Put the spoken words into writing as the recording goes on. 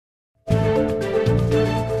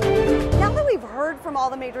from all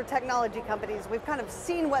the major technology companies. We've kind of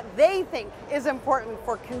seen what they think is important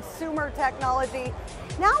for consumer technology.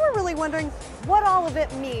 Now we're really wondering what all of it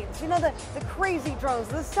means. You know, the crazy drones,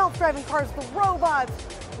 the self-driving cars, the robots.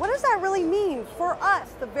 What does that really mean for us,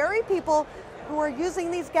 the very people who are using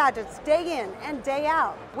these gadgets day in and day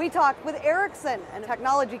out? We talked with Ericsson, a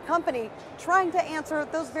technology company, trying to answer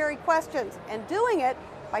those very questions and doing it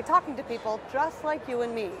by talking to people just like you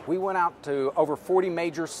and me. We went out to over 40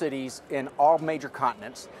 major cities in all major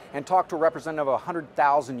continents and talked to a representative of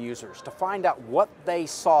 100,000 users to find out what they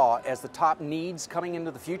saw as the top needs coming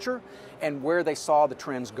into the future and where they saw the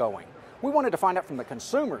trends going. We wanted to find out from the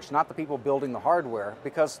consumers, not the people building the hardware,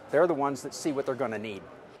 because they're the ones that see what they're going to need.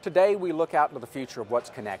 Today we look out into the future of what's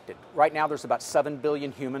connected. Right now there's about 7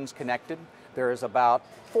 billion humans connected. There is about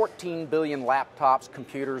 14 billion laptops,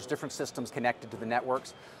 computers, different systems connected to the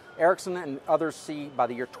networks. Ericsson and others see by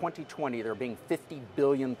the year 2020 there being 50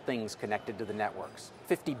 billion things connected to the networks.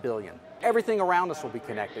 50 billion. Everything around us will be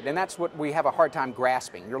connected, and that's what we have a hard time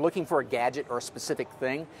grasping. You're looking for a gadget or a specific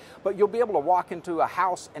thing, but you'll be able to walk into a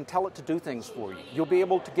house and tell it to do things for you. You'll be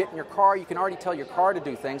able to get in your car, you can already tell your car to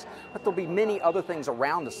do things, but there'll be many other things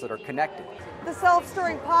around us that are connected. The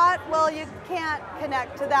self-stirring pot, well, you can't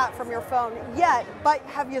connect to that from your phone yet, but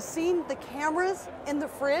have you seen the cameras in the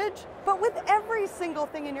fridge? But with every single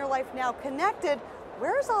thing in your life now connected,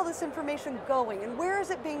 where's all this information going and where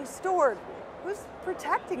is it being stored? Who's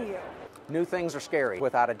protecting you? New things are scary,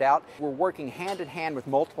 without a doubt. We're working hand in hand with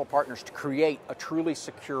multiple partners to create a truly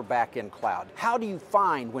secure back-end cloud. How do you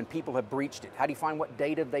find when people have breached it? How do you find what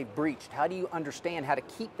data they've breached? How do you understand how to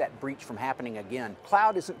keep that breach from happening again?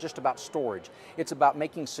 Cloud isn't just about storage. It's about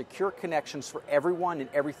making secure connections for everyone and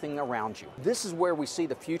everything around you. This is where we see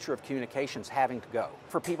the future of communications having to go.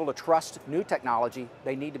 For people to trust new technology,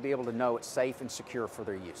 they need to be able to know it's safe and secure for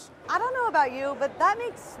their use. I don't know about you, but that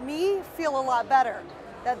makes me feel a lot better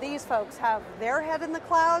that these folks have their head in the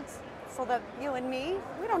clouds so that you and me,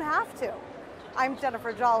 we don't have to. I'm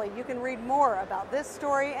Jennifer Jolly. You can read more about this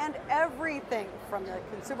story and everything from the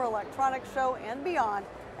Consumer Electronics Show and beyond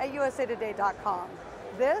at usatoday.com.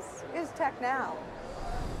 This is Tech Now.